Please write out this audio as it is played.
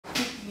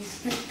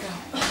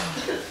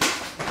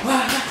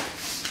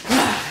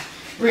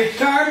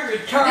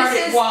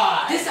Retarded,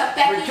 why? This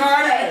affecting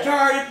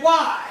retarded,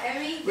 why?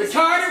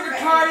 Retarded,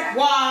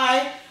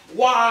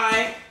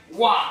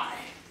 why?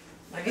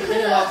 Now get the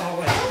hell out my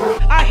way.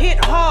 I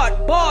hit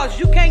hard, bars,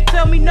 you can't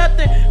tell me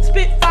nothing.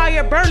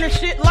 Spitfire, burning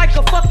shit like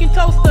a fucking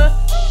toaster.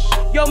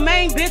 Your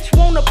main bitch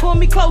wanna pull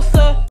me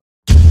closer.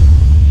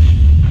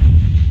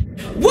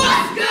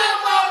 What's good,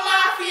 Mo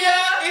Mafia?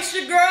 It's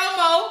your girl,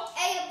 Mo.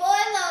 Hey, your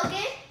boy,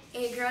 Logan.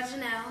 And your girl,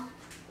 Janelle.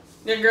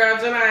 Your girl,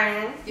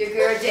 Janelle. Your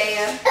girl,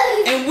 Jaya.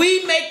 And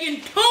we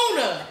making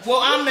tuna.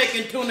 Well, I'm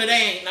making tuna. They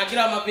ain't. Now get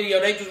out my video.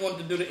 They just wanted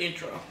to do the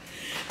intro.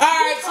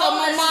 Alright, so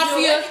Mo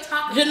Mafia,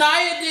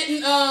 Janaya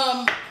didn't,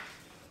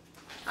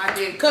 I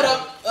did cut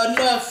up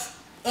enough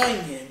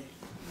onion.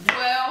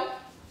 Well,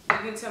 you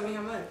can tell me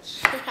how much.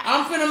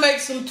 I'm finna make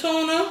some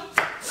tuna,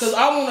 cause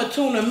I want a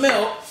tuna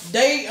melt.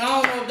 I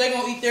don't know if they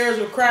gonna eat theirs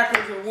with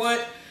crackers or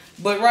what,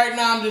 but right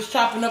now I'm just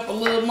chopping up a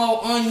little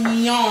more onion.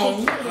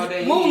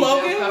 Move,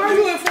 Logan. Why are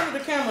you in front of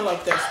the camera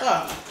like that?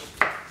 Stop.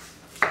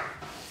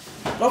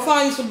 Go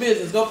find you some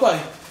business. Go play.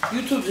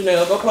 You too,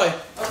 Janelle. Go play.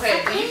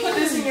 Okay, can you put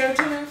this in your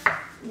tuna?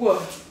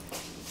 What?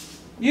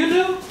 You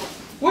do?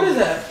 What is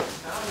that?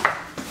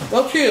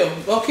 Go chill.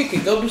 Go kick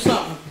it. Go do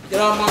something.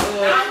 Get out my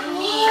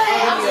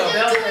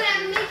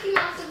Mickey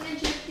Mouse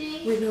Adventure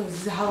thing. Wait, no,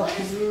 this is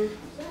jalapeno.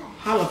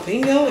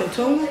 Jalapeno and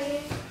tuna?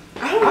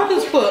 I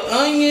just put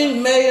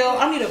onion, mayo.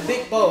 I need a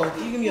big bowl.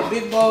 Can you give me a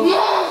big bowl?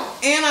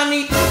 And I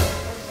need...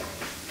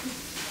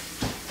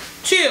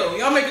 Chill.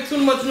 Y'all making too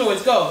much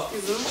noise. Go.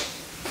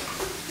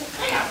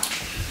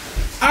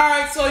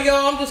 Alright, so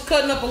y'all, I'm just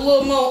cutting up a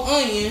little more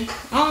onion.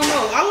 I don't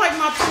know. I like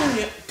my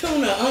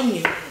tuna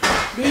onion.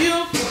 Do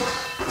you?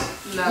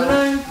 No.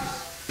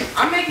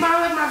 I make mine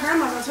like my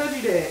grandma. I told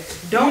you that.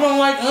 You don't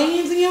like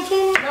onions in your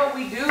tuna? No,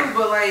 we do,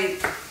 but like,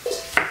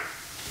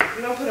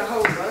 we don't put a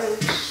whole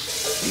bunch.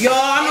 Y'all,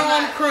 I know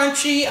I'm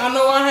crunchy. I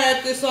know I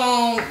had this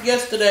on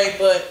yesterday,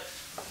 but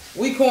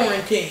we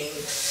quarantined.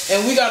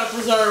 And we gotta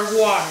preserve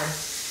water.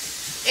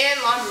 And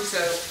laundry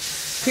soap.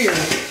 Period.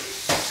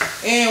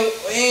 And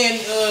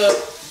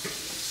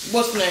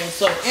what's the name?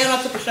 So, and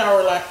I took a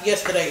shower like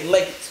yesterday,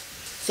 late.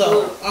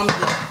 So, I'm good.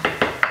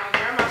 My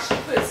grandma, she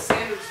put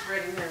sandwich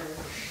bread in her.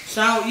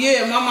 So,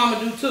 yeah, my mama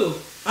do too.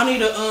 I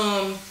need a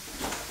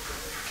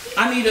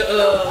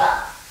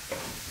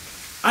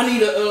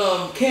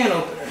can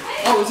opener.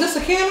 Oh, is this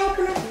a can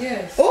opener?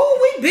 Yes. Oh,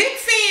 we big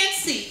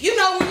fancy. You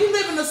know, when you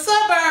live in the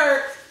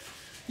suburb,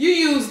 you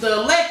use the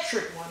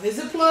electric one. Is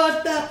it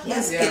plugged up?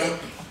 Let's get it.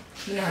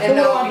 No, And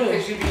no,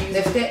 because you be using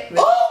lift it.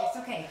 Oh! It's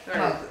okay. All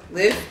right,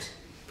 lift.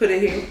 Put it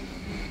here.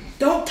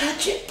 Don't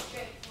touch it.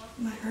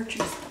 Might hurt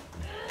you. And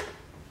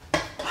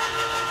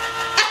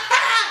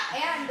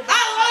the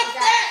I like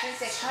that.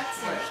 Since it cuts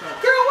it.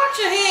 Girl, watch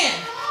your hand.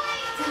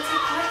 Since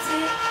it cuts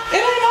it. It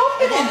ain't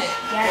opening it.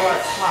 Yeah,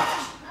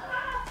 watch.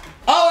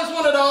 Oh, it's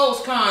one of those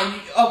kind.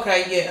 Okay,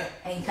 yeah.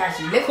 And you catch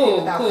it lift Cool, it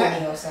without cool.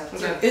 cutting yourself.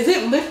 Is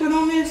it liquid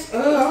on this?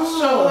 I'm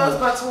sure I was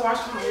about to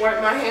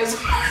wipe my hands.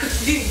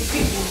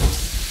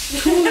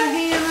 Tuna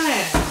hand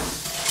ass.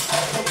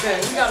 Okay,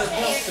 we gotta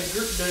dump the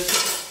juice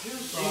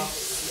off.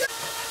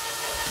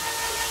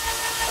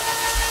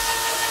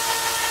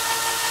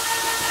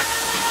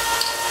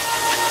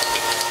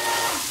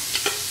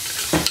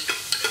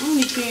 How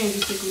many cans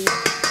you think we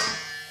have?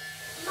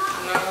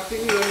 No, I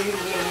think we don't need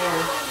any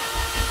more.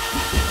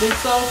 Think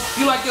so?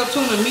 You like your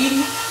tuna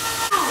meaty?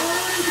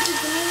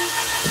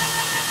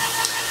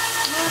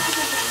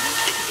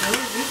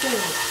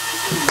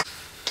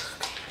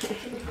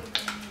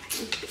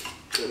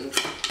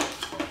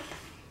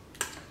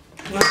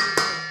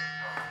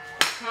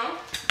 Huh?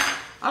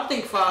 I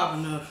think 5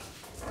 enough.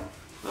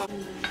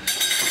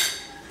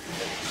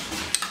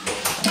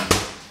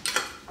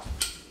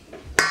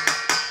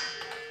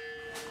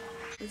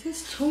 Is this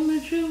tuna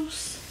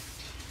juice?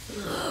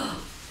 Ugh.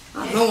 I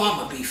know I'm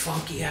gonna be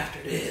funky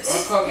after this.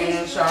 I'll call get in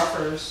the shower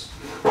first.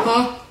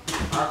 Huh?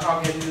 I'll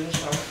call get in the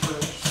shower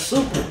first.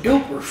 Super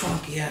duper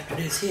funky after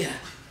this here.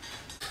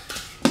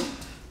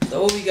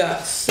 So we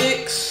got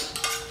 6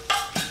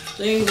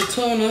 things of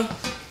tuna.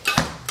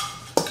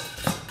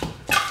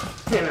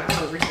 And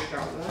I over here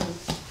got one.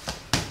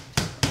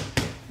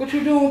 What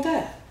you doing with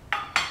that?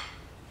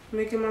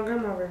 Making my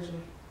grandma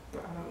version.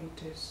 But I don't eat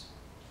this.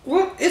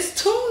 What? It's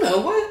tuna.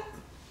 What?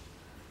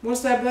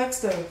 What's that black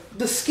stuff?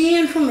 The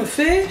skin from the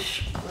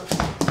fish?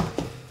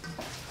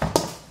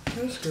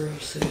 This girl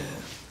said.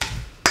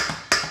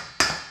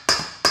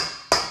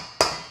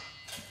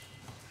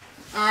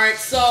 Alright,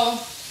 so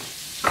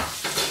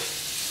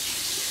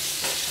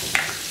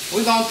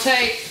we're gonna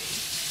take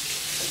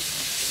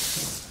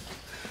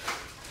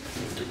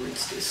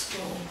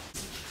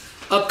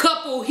a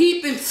couple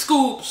heaping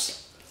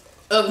scoops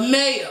of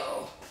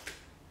mayo,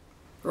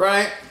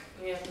 right?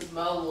 Yeah, because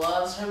Mo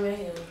loves her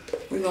mayo.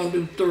 We're gonna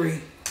do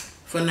 3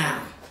 for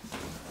now.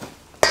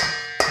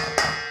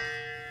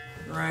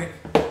 Right?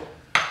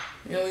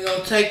 Then we're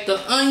gonna take the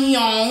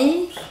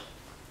onions.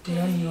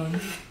 The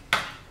onion.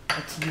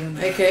 That's the onion.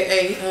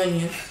 AKA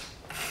onions.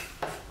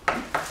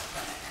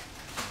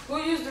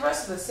 We'll use the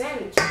rest of the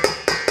sandwich.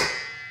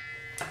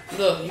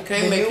 Look, you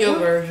can't make your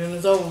version.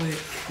 It's over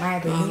with.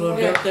 Might as well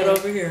dump that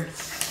over here.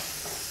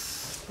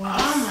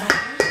 Wow.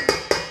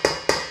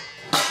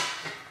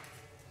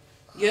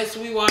 Yes,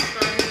 we washed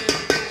our hands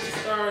before we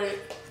started.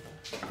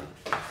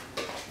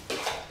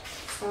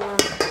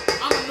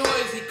 I'm a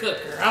noisy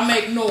cooker. I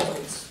make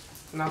noise.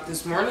 Not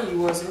this morning,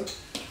 you wasn't.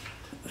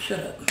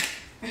 Shut up.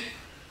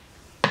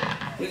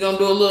 We're gonna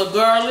do a little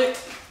garlic,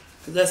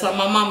 cause that's how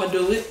my mama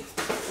do it.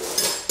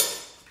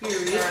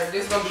 Period. Alright,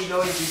 this gonna be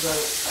noisy, but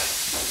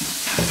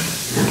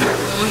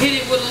I'm gonna hit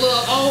it with a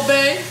little Old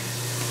Bay.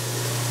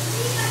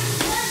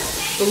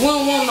 Cause we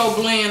don't want no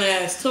bland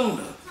ass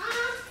tuna.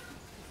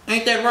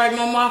 Ain't that right,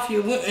 my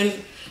mafia?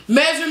 And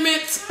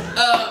measurements,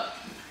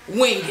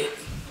 wing it.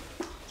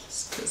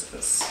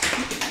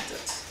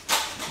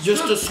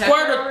 Just a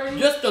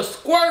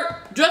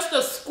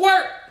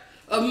squirt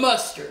of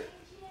mustard.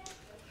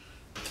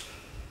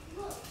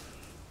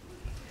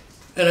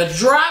 And a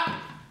drop.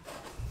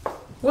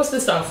 What's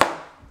this off? I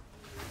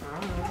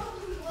don't know.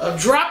 A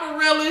drop of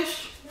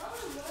relish.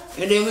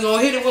 And then we're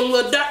gonna hit it with a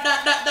little dot.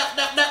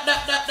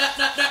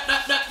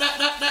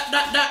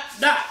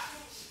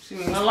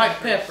 I like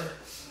pepper.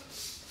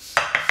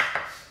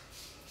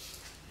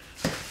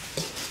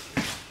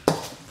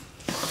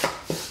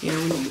 Yeah,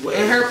 we need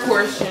in her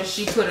portion,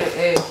 she put an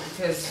egg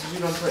because you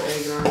don't put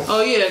egg on it.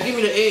 Oh yeah, give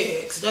me the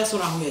eggs. That's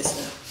what I'm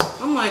missing.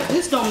 I'm like,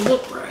 this don't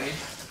look right.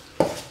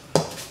 I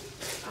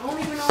don't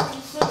even know what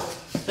you put.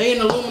 They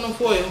in aluminum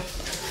foil.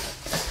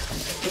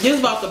 This is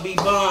about to be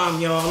bomb,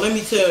 y'all. Let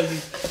me tell you.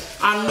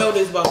 I know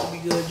this about to be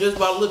good. Just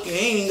by looking,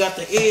 ain't even got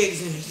the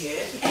eggs in it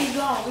yet. Hey,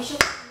 y'all, we should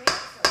make it.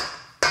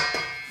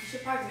 We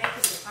should probably make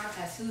it a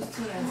contest. Whose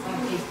tuna is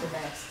gonna taste the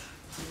best?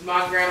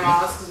 My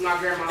grandma's, because my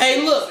grandma.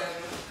 Hey, look.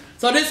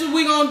 So this is what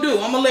we gonna do.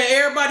 I'm gonna let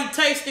everybody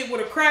taste it with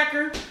a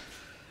cracker.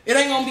 It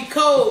ain't gonna be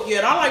cold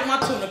yet. I like my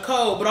tuna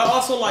cold, but I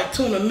also like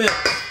tuna milk.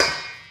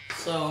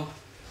 So,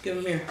 give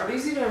them here. Are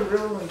these even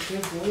real, like,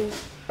 good boys?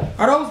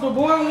 Are those the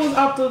boiled ones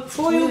out the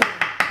foil? But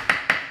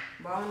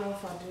I don't know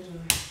if I did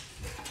them.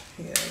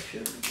 Yeah, it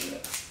should be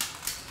good.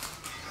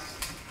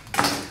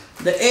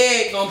 The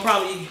egg gonna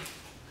probably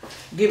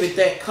give it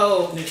that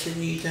coldness it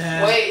needs to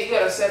have. Wait, you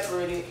gotta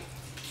separate it.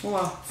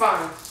 Why?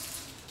 Fine.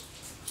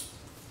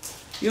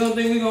 You don't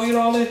think we gonna eat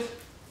all this?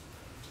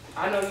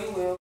 I know you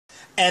will.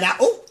 And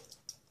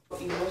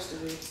Eat most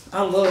of it.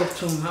 I love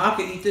tuna. I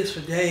could eat this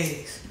for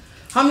days.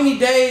 How many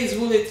days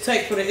will it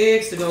take for the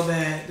eggs to go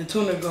bad, the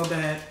tuna to go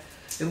bad,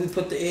 if we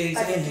put the eggs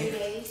Like in 3 it?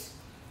 days.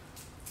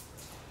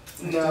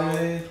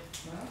 No.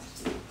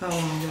 How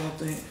long y'all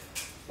think?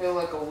 Feel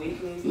like a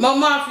week maybe. My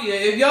mafia,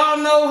 if y'all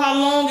know how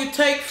long it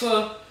takes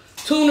for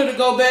tuna to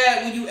go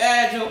bad when you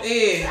add your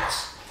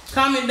eggs,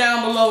 comment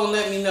down below and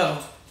let me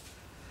know.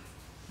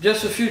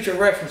 Just for future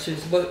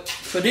references, but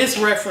for this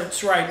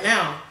reference right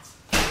now,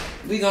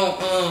 we gonna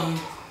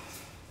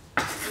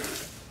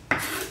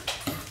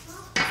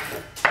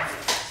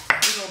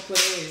put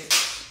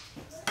eggs.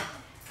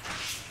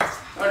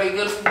 Are they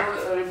good for boy?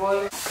 Are they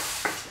boiled?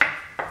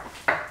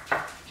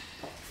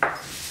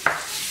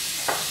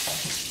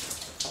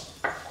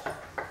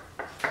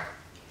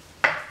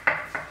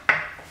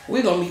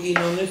 We gonna be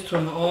eating on this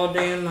tuna all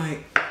day and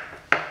night.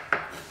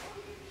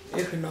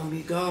 If it don't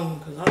be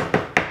gone, cause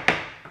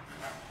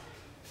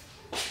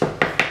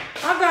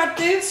I got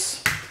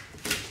this.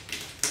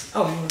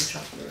 Oh, you wanna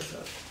chop yours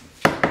up?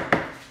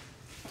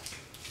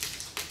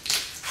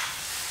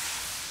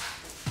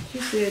 She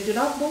said, "Did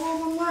I boil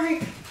them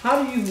right?"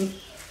 How do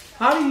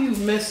you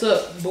mess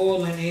up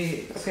boiling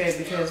eggs? Okay,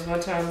 because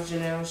one time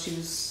Janelle,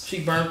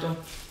 She burnt them.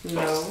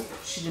 No,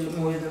 she didn't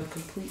boil them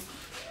complete.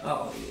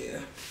 Oh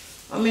yeah.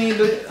 I mean,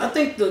 but I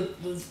think the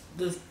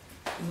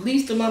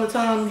least amount of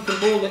time you can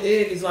boil the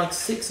egg is like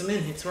 6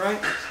 minutes,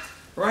 right?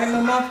 Right, my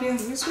mafia?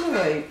 It smell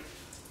like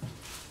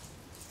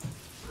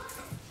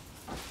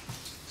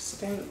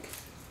stink.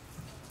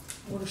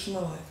 What does it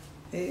smell like?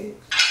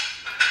 Eggs?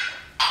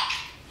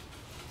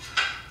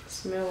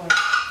 Smell like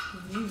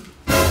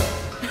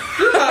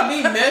You got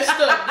me messed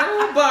up.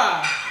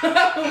 Goodbye.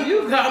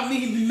 You got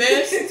me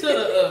messed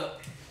up.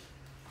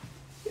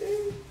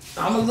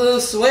 I'm a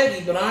little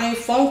sweaty, but I ain't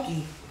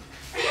funky.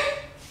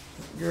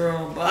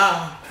 Girl,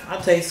 bye. I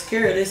take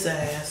care of this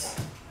ass.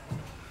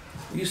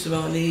 You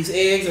smelling these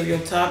eggs or your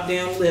top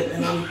damn lip,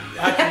 and I can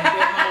bet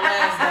my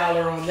last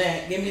dollar on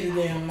that. Give me the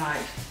damn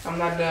knife. I'm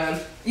not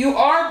done. You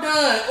are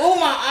done. Oh,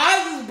 my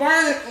eyes is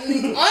burning from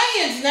these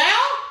onions now.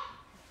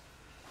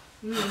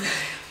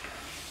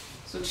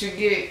 That's what you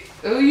get.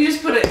 Oh, you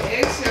just put an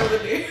eggshell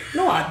in there.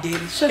 No, I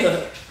didn't. Shut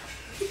up.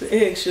 The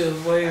eggshell's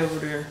way over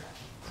there.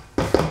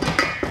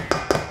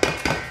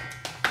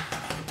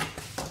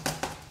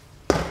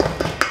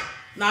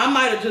 Now, I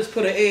might have just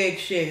put an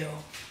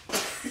eggshell.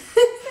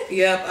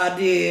 Yep, I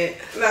did.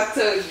 I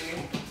told you.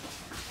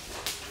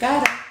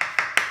 Got it.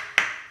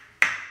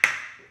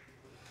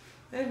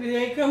 Maybe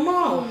they come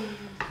on.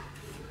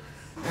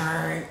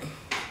 Alright.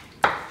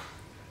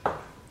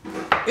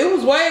 It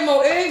was way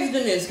more eggs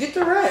than this. Get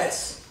the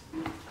rest.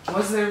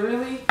 Was there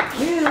really?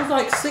 Yeah, it was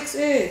like 6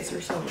 eggs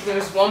or something.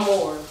 There's one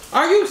more.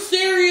 Are you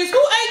serious? Who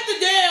ate the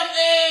damn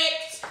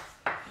eggs?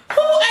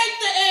 Who ate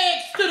the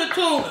eggs to the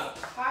tuna?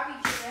 Bobby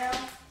Janelle.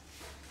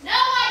 No,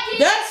 I didn't.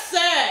 That's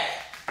sad.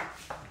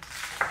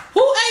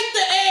 Who ate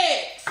the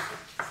eggs?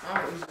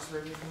 Oh, it was just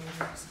really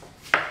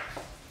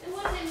It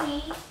wasn't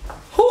me.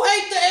 Who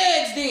ate the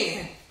eggs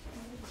then?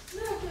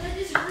 No, I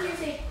just really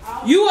think.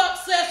 You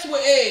obsessed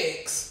with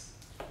eggs.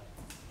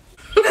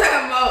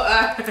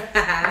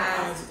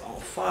 Eyes is on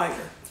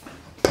fire.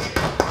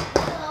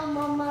 Hello,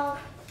 Mama.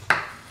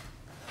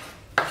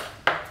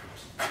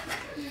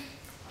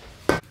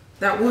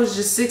 That was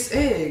just 6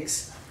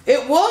 eggs.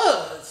 It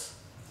was.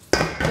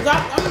 Cause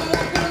I'm the one who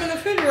put them in the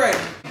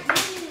refrigerator.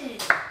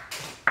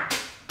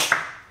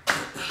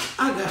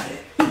 I got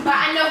it. But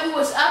I know who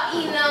was up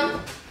eating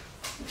them.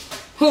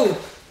 Who?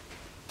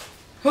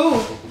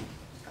 Who?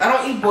 I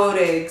don't eat boiled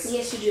eggs.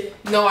 Yes, you do.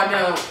 No, I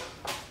don't.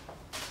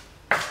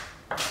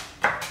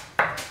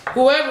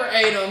 Whoever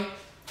ate them,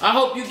 I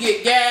hope you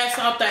get gas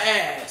out the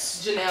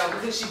ass. Janelle,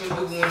 because she been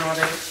boo-booing all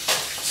day.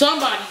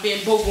 Somebody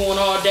been boo-booing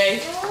all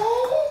day.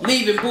 Oh,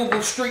 Leaving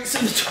boo-boo streaks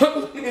in the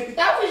toilet.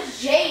 that was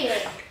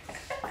Jaden.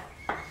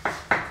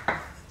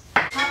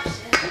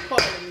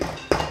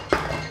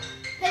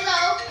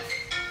 Hello.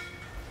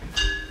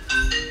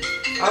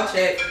 I'll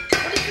check.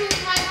 What are you doing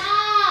with my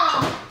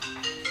mom?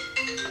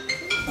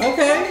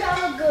 Okay. That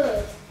look good.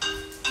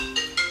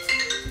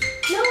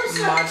 No, it's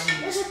not. Maji.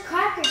 There's a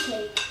cracker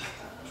cake.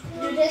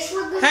 Does this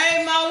look good?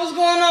 Hey, Ma, what's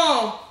going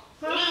on?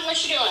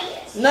 What you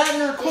doing?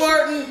 Nothing,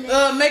 recording,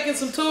 making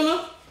some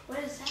tuna. What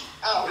is that?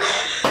 Oh,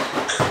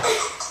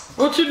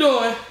 What you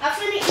doing? I'm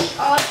gonna eat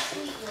all the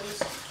sweet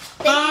ones.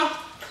 Huh?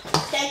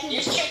 Thank you.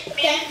 just checking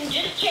Thank you. in.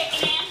 Just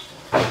checking in.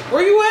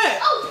 Where you at?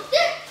 Oh,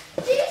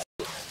 there.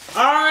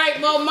 All right,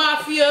 Mo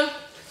Mafia.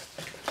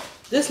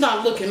 This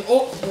not looking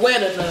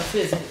wet enough,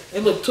 is it?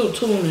 It look too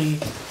tuna-y.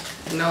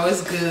 No,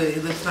 it's good.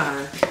 It looks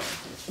fine.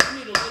 I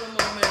need a little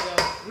more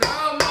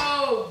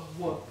mayo.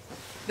 No.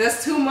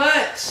 That's too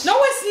much. No,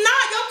 it's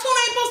not. Your tuna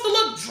ain't supposed to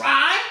look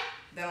dry.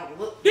 That don't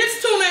look.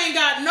 This tuna ain't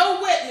got no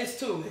wetness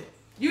to it.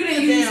 You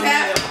didn't Damn use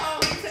that.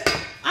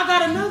 mayo. I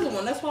got another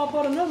one. That's why I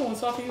bought another one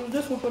so I can use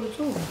this one for the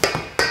tuna.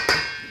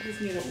 You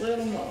just need a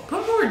little more.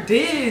 Put more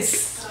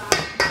this. I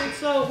think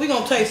so. We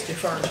gonna taste it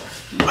first.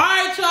 All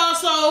right, y'all.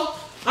 So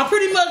I'm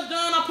pretty much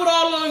done. I put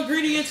all the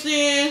ingredients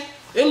in.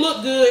 It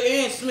looked good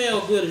and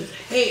smelled good as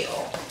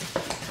hell.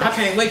 I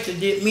can't wait to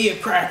dip me a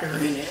cracker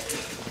in it.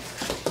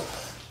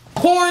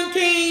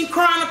 Quarantine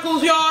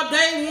Chronicles, y'all.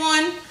 Day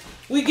 1.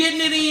 We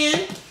getting it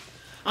in.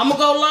 I'm gonna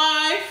go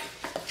live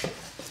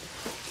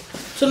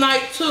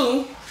tonight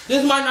too.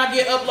 This might not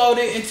get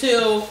uploaded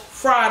until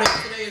Friday.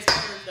 Today is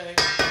Thursday.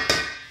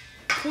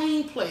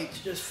 Clean plates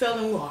just fell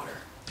in water.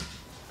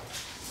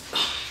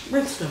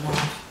 Rinse them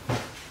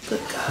off. Good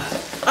God.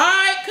 All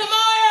right, come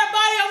on,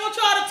 everybody. I want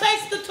y'all to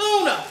taste the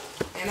tuna.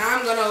 And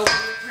I'm gonna open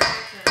the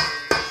crackers.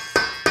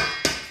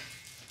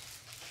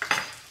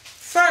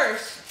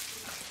 First.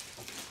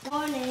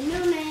 Morning,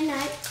 noon, and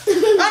night.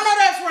 I know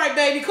that's right,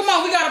 baby. Come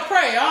on, we gotta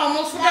pray. I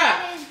almost forgot.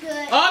 God is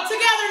good. All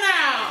together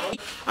now.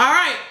 All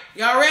right,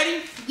 y'all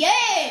ready?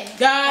 Yeah.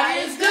 God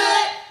is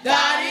good,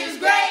 God is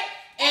great,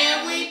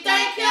 and we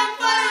thank Him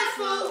for His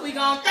food. We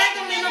gon' thank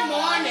Him in the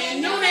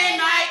morning, noon, and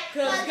night,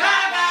 'cause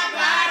God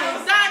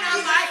is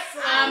dynamite.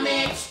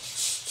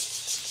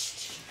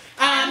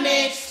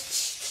 Amen.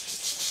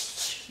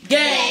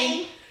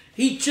 Gang.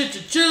 He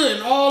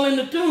ch-ch-ch-ing all in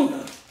the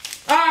tuna.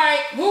 All right,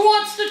 who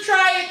wants to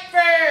try it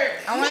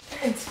first?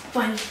 It's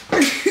funny.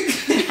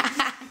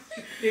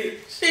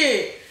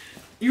 Shit.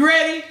 You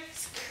ready?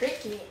 It's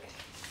cricket.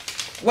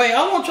 Wait,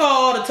 I want y'all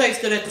all to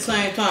taste it at the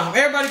same time.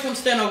 Everybody come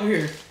stand over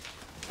here.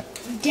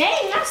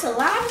 Dang, that's a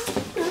lot.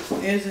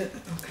 Is it?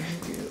 Okay.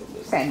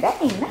 Dang,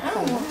 that's a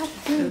lot.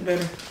 That's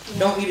better.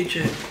 Don't eat it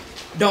yet.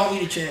 Don't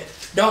eat it yet.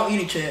 Don't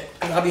eat it yet.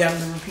 I'll be having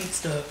to repeat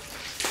stuff.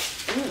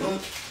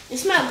 It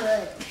smells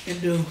good.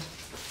 It do.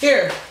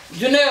 Here,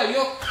 Janelle,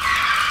 you.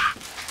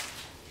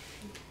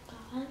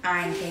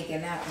 I ain't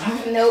taking that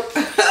one. Nope.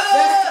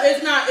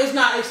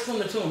 It's from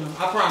the tuna.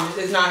 I promise.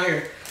 It's not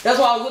here. That's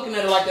why I was looking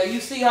at it like that. You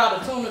see how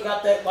the tuna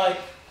got that, like,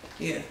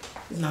 yeah,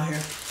 it's not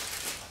here.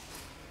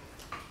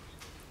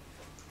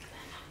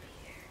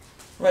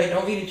 Wait,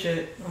 don't eat it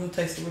yet. I'm gonna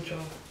taste it with y'all.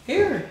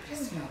 Here. It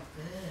smells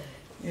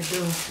good. You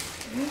do.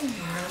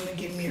 Alright, I'm gonna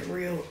give me a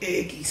real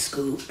eggy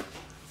scoop.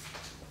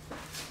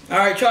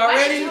 Alright, y'all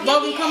ready?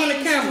 Logan, come in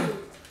the camera.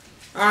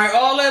 Alright,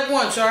 all at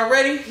once. Y'all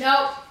ready?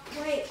 Nope.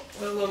 Wait.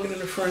 Well, Logan in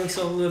the front, he's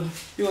so little.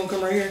 You wanna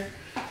come right here?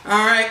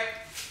 Alright.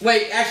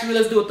 Wait, actually,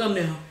 let's do a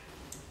thumbnail.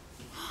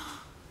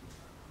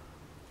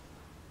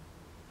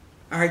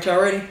 Alright,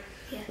 y'all ready?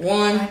 Yeah.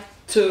 1,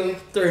 2,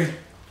 3.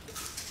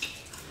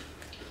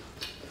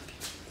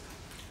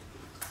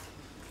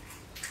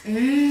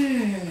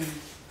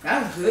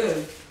 That's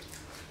good.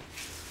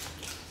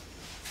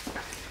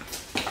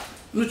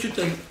 What you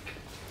think?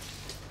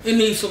 It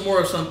needs some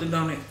more of something,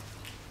 don't it?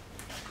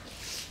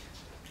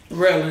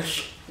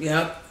 Relish.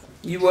 Yep.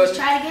 You Let's was.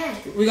 try it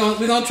again.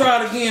 We're gonna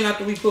try it again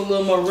after we put a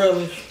little more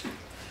relish.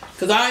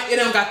 Cause it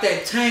don't got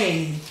that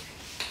tang.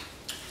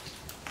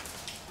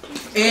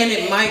 And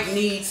it might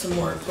need some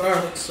more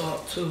garlic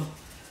salt too.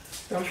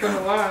 I'm trying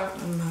to lie.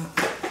 I'm not.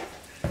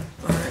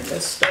 Alright,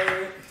 let's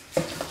stir it.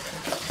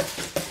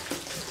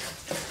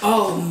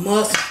 Oh,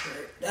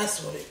 mustard.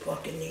 That's what it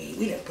fucking needs.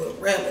 We didn't put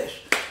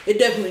relish. It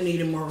definitely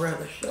needed more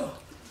relish though.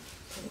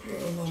 A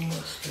little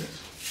mustard.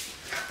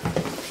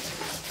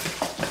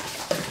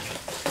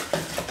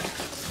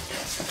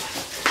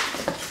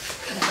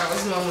 That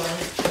was Mama.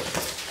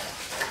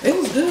 It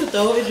was good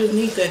though. It just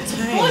needs that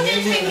tang. Who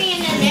just hit me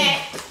in the neck?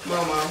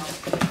 Mama.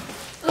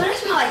 Oh, that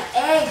smell like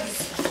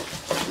eggs.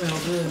 Smell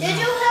good. Did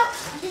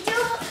you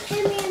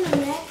hit me in the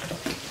neck?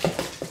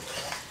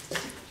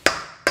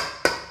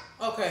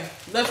 Okay,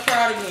 let's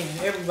try it again.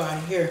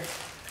 Everybody here.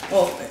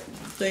 Oh,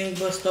 thing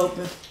bust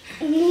open.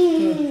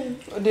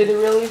 Did it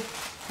really?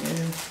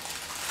 Yeah.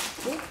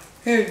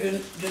 Here,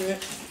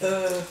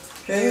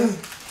 Jay.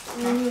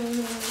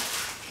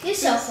 You're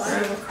so funny.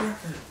 Grab a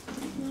cracker.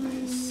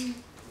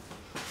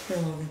 Here,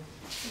 Logan.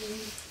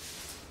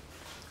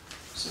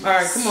 All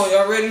right, come on,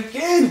 y'all ready?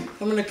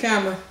 Come in the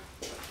camera.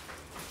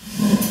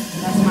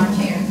 That's my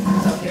chair.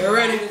 Y'all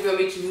ready? Who's gonna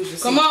make you lose your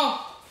seat? Come on.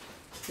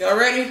 Y'all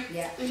ready?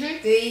 Yeah.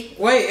 3.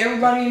 Wait,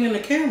 everybody ain't in the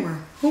camera.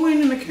 Who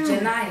ain't in the camera?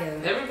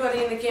 Janaya.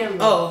 Everybody in the camera.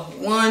 Oh,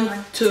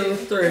 1, 2,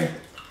 3.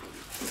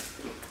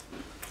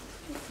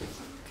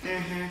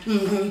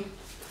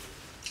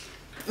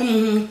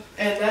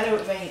 And better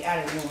when you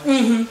added more.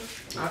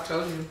 I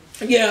told you.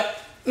 Yeah.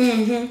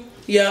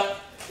 Yeah.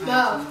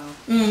 No.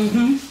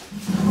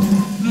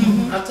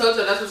 I told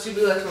you that's what she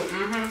be like. So,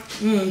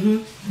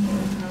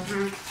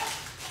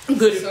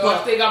 Good as So I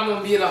fuck. think I'm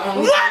gonna be the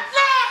only.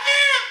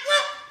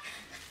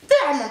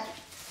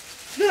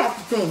 Get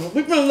off the tuna.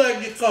 We gonna let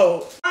it get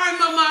cold. Alright,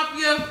 my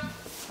mafia.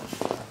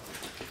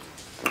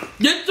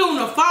 This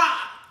tuna fire.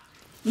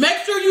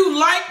 Make sure you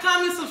like,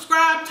 comment,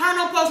 subscribe, turn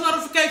on post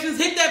notifications,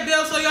 hit that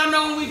bell so y'all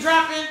know when we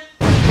dropping.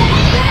 He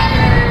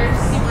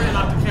ran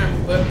off the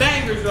camera, but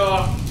bangers,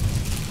 y'all.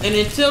 And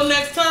until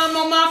next time,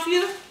 my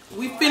mafia,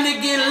 we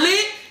finna get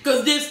lit.